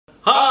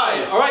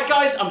Hi! Alright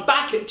guys, I'm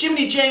back at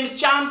Jiminy James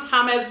Jams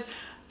Hammers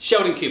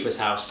Sheldon Cooper's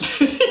house.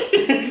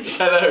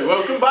 Hello,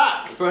 welcome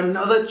back! For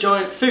another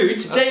giant food.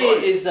 Today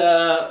is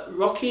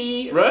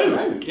Rocky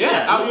Road.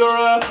 Yeah, out your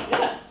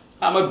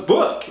out my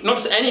book. Not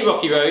just any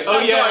Rocky Road.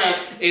 Oh that yeah.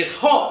 guy is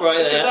hot right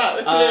there. Look at that,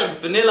 look at him.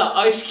 Vanilla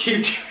Ice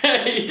Cube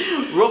Tray,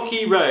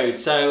 Rocky Road.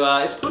 So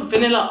it's called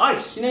Vanilla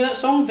Ice. You know that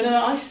song,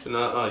 Vanilla Ice?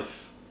 Vanilla Ice.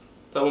 Is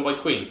that one by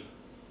Queen?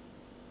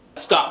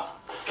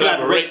 Stop,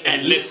 collaborate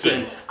and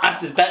listen.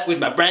 Ice is back with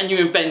my brand new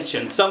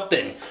invention.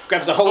 Something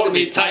grabs a hold of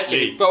me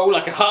tightly, roll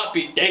like a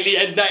heartbeat daily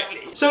and nightly.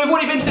 So we've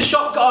already been to the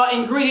shop, got our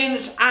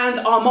ingredients and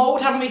our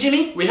mould, haven't we,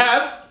 Jimmy? We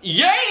have.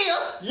 Yeah!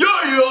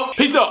 Yeah!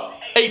 Peace up,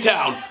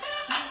 A-Town.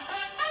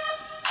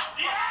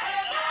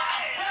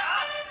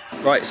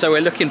 Right, so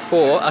we're looking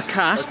for a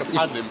cast.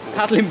 Like a paddling pool.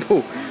 Paddling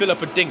pool. Fill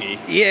up a dinghy.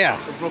 Yeah.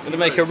 We're going to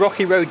make a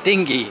Rocky Road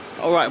dinghy.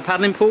 All right, a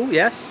paddling pool,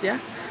 yes, yeah.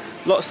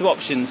 Lots of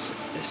options.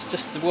 It's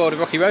just the world of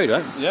Rocky Road,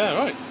 right? Yeah,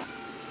 right.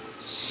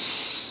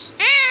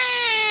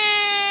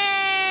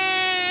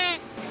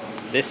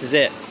 This is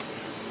it.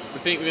 I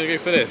think we're going to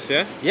go for this,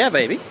 yeah? Yeah,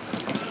 baby.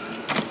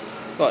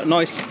 Got a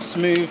nice,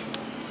 smooth.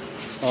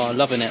 Oh, I'm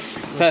loving it.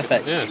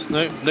 Perfect. Yeah,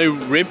 no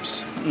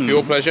ribs for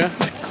your pleasure.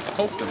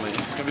 Confident, mate.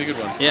 This is going to be a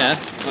good one. Yeah,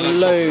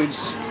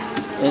 loads.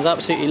 There's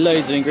absolutely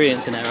loads of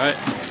ingredients in there, right?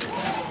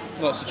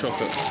 Lots of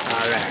chocolate.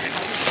 Alright.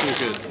 All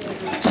good.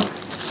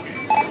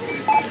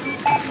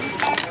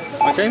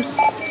 Right, James?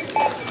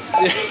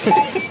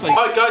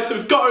 Alright guys, so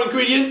we've got our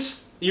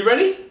ingredients. Are you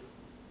ready?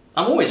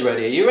 I'm always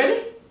ready. Are you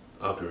ready?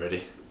 I'll be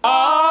ready.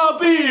 I'll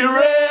be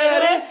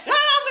ready.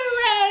 I'll be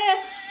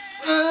ready.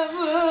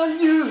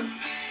 You.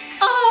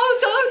 Oh,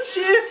 don't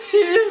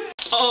you?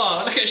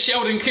 Oh, look at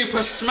Sheldon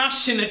Cooper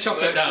smashing the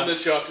chocolate down. The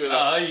chocolate.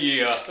 Oh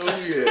yeah. Oh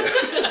yeah.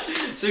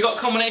 So we've got a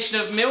combination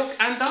of milk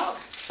and dark?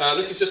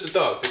 This is just a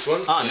dark, this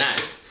one. Oh,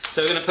 nice.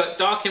 So we're going to put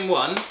dark in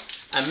one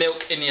and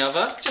milk in the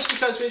other, just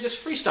because we're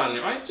just freestyling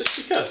it, right? Just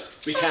because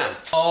we can.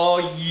 Oh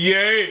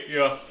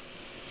yeah.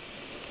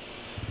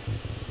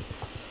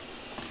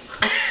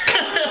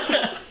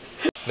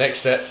 Next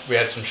step, we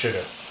add some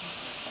sugar.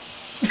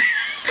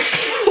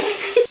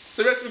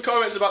 So the rest of the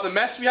comments about the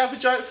mess we have with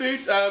giant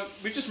food,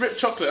 we've just ripped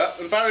chocolate up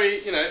and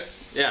Barry, you know.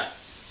 Yeah.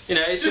 You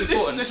know, it's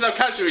important. This is how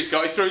casual he's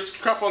got, he throws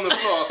crap on the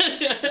floor.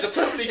 Yeah. It's a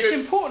perfectly good, it's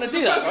important to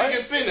do that, right?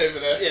 good bin over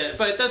there. Yeah,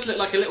 but it does look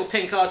like a little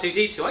pink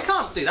R2-D2. I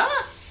can't do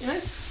that, you know.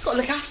 Got to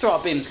look after our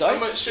bins, guys.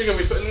 How much sugar have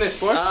we put in this,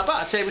 boy?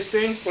 About a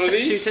tablespoon. One of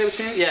these? 2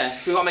 tablespoons? Yeah.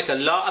 We've got to make a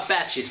lot of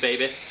batches,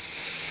 baby.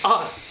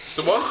 Oh. It's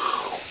the one.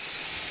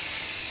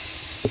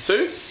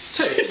 2?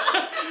 2.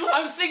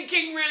 I'm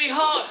thinking really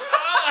hard.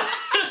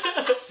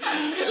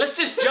 Let's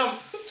just jump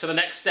to the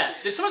next step.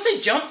 Did someone say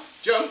jump?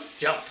 Jump.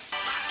 Jump.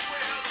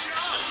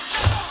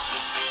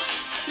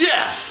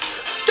 Yeah.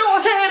 Go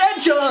ahead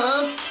and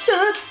jump.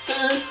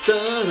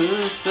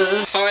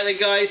 Alright then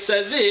guys,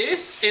 so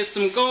this is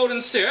some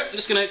golden syrup. I'm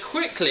just going to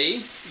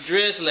quickly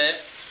drizzle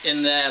it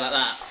in there like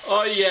that.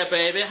 Oh yeah,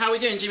 baby. How are we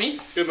doing, Jimmy?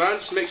 Good man,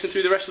 just mixing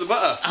through the rest of the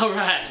butter.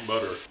 Alright.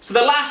 Butter. So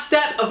the last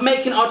step of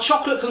making our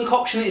chocolate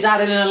concoction is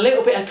adding in a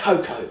little bit of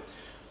cocoa.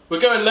 We're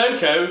going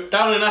loco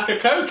down in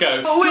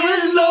Acapulco.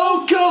 We're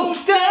loco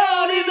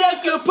down in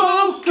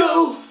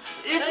Acapulco.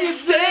 If you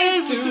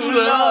stay too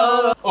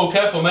long. Oh,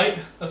 careful, mate.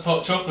 That's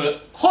hot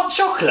chocolate. Hot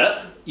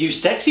chocolate? You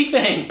sexy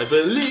thing. I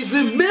believe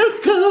in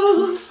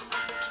miracles.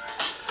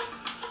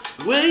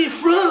 Where you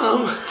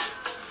from?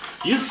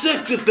 You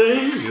sexy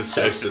thing. You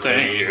sexy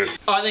thing.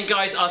 Alright then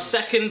guys, our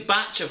second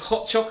batch of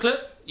hot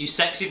chocolate. You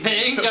sexy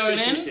thing going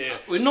in. Yeah.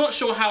 We're not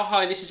sure how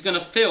high this is going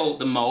to fill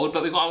the mould,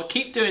 but we've got to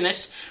keep doing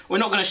this. We're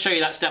not going to show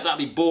you that step, that'd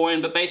be boring,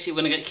 but basically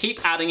we're going to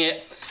keep adding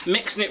it,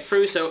 mixing it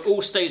through so it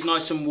all stays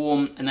nice and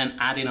warm, and then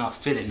add in our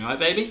filling, right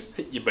baby?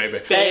 Yeah,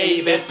 baby.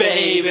 Baby,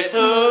 baby,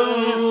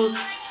 ooh.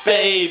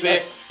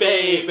 Baby,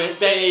 baby,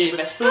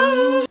 baby,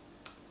 ooh.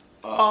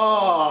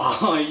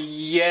 Oh,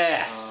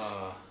 yes.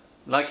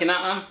 Liking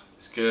that, man?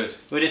 It's good.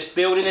 We're just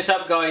building this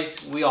up,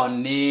 guys. We are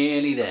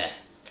nearly there.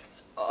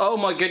 Oh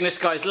my goodness,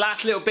 guys.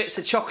 Last little bits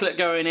of chocolate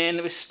going in.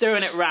 We're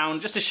stirring it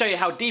round just to show you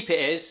how deep it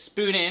is.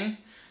 Spoon in,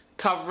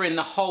 covering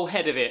the whole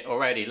head of it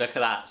already. Look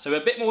at that. So a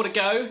bit more to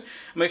go.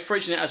 And we're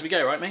fridging it as we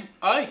go, right, mate?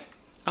 Aye.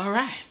 All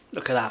right.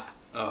 Look at that.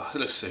 Oh, it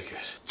looks so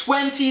good.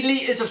 20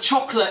 litres of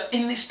chocolate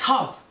in this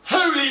tub.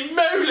 Holy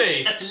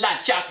moly! That's a lot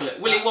of chocolate.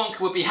 Willy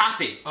Wonka would be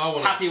happy.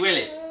 Happy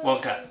Willy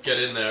Wonka. Get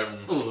in there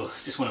and... Ooh,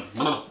 just want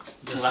to... all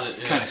that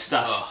kind of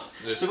stuff.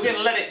 Oh, so we're going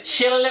to let it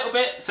chill a little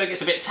bit so it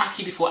gets a bit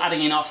tacky before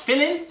adding in our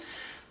filling.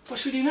 What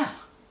should we do now?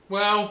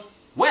 Well...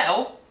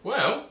 Well...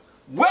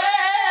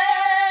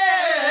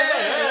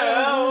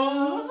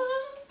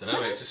 Don't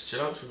know, mate, just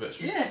chill out for a bit.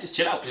 Yeah, just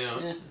chill out.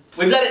 Yeah.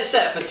 We've let it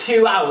set for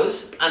 2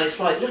 hours and it's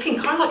like looking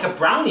kind of like a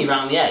brownie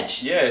around the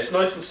edge. Yeah, it's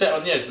nice and set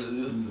on the edge, but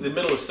the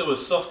middle is still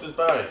as soft as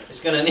Barry.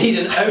 It's going to need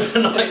an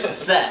overnight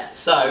set.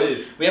 So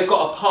we have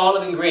got a pile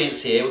of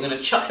ingredients here. We're going to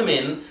chuck them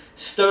in,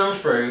 stir them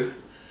through,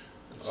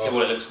 and see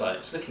what it looks like.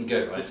 It's looking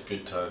good, right? It's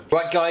good time.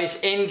 Right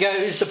guys, in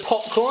goes the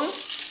popcorn.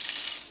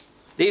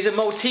 These are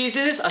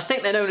Maltesers. I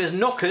think they're known as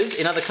knockers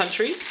in other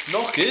countries.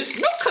 Knockers?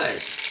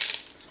 Knockers!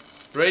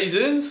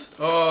 Raisins?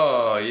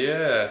 Oh,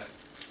 yeah.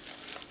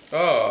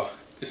 Oh,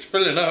 it's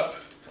filling up.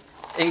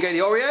 In go the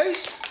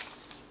Oreos,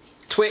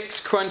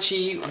 Twix,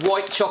 Crunchy,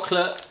 white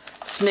chocolate,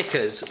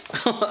 Snickers.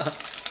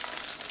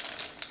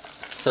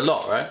 It's a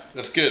lot, right?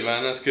 That's good,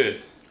 man, that's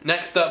good.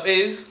 Next up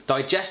is...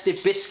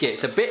 digestive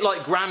biscuits, a bit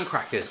like graham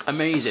crackers,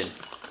 amazing.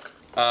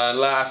 And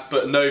last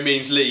but no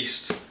means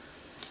least,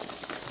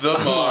 the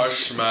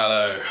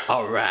marshmallow.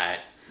 Alright,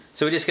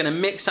 so we're just going to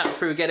mix that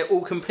through, get it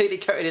all completely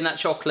coated in that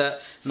chocolate,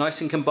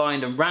 nice and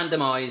combined and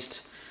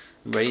randomised,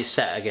 ready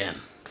set again.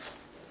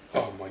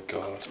 Oh my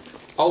god.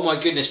 Oh my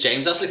goodness,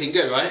 James, that's looking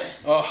good, right?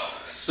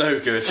 Oh, so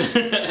good.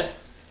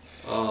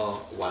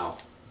 Oh, wow.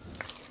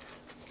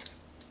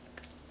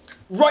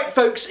 Right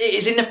folks, it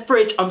is in the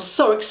fridge. I'm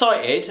so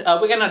excited.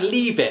 We're gonna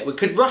leave it. We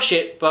could rush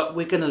it, but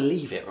we're gonna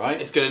leave it,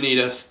 right? It's gonna need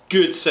a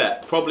good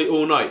set, probably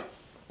all night.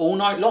 All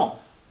night long?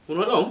 All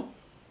night long?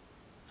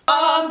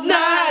 All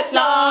night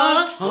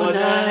long! All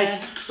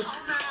night!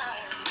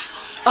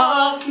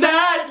 All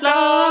night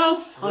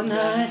long! All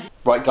night!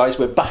 Right guys,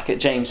 we're back at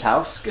James'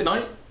 house. Good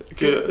night.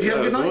 Good. Did you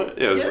have a good night?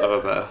 Yeah, it was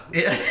other better.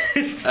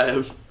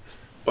 Yeah.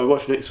 My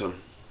wife nicked some.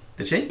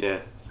 Did she? Yeah,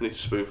 nicked a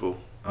spoonful.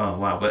 Oh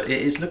wow, but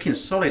it is looking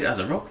solid as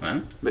a rock,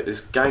 man. Mate,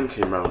 this gang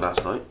came round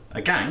last night.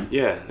 A gang?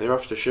 Yeah, they were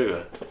after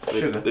sugar.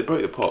 They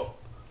broke the pot.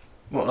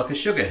 What, like a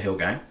Sugar Hill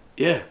gang?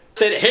 Yeah.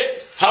 Say the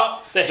hip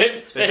hop, the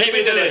hip to the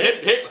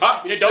hip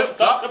hop. You don't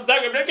stop, I'm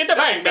talking about the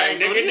bang bang,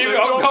 the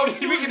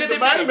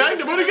bang bang,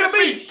 the booty gonna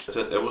beat.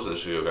 There wasn't a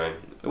sugar gang.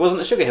 It wasn't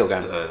a Sugar Hill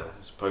gang. No,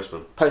 it's a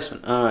postman.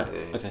 Postman. All right.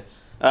 Yeah.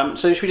 Okay.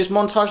 So should we just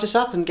montage this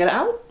up and get it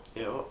out?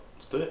 Yeah, well,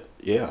 let's do it.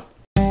 Yeah.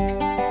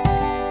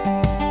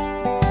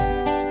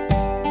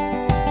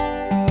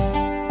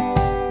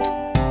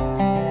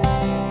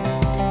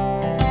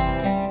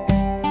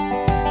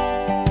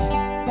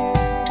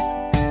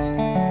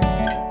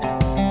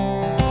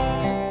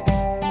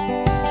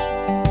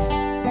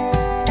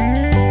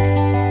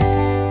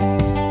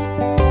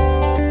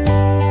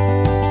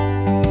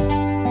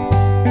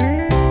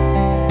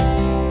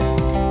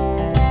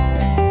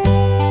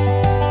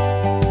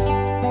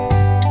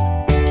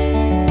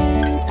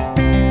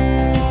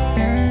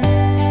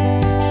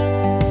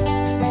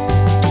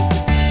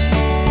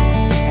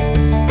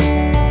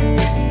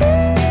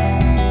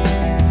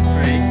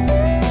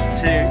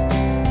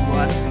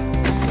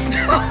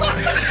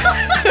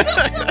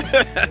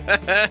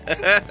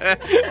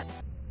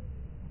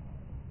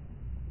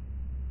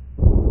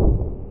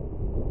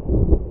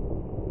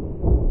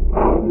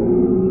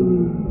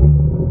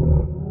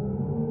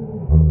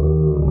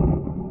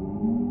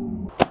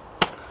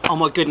 Oh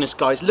my goodness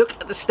guys, look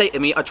at the state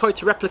of me. I tried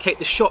to replicate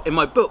the shot in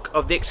my book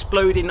of the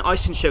exploding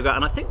icing sugar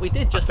and I think we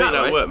did just that, right?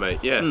 I think that worked, mate,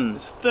 yeah.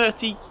 There's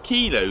 30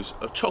 kilos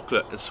of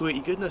chocolate and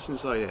sweetie goodness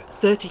inside here.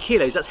 30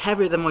 kilos, that's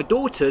heavier than my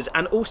daughter's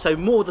and also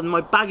more than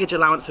my baggage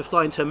allowance for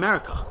flying to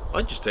America.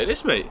 I'd just take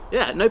this, mate.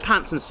 Yeah, no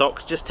pants and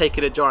socks, just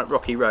taking a giant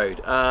rocky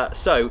road.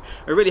 So,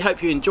 I really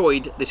hope you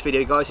enjoyed this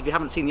video guys. If you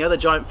haven't seen the other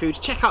giant foods,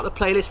 check out the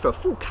playlist for a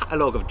full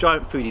catalogue of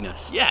giant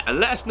foodiness. Yeah, and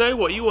let us know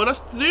what you want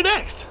us to do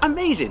next.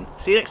 Amazing.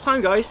 See you next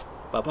time guys.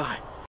 Bye-bye.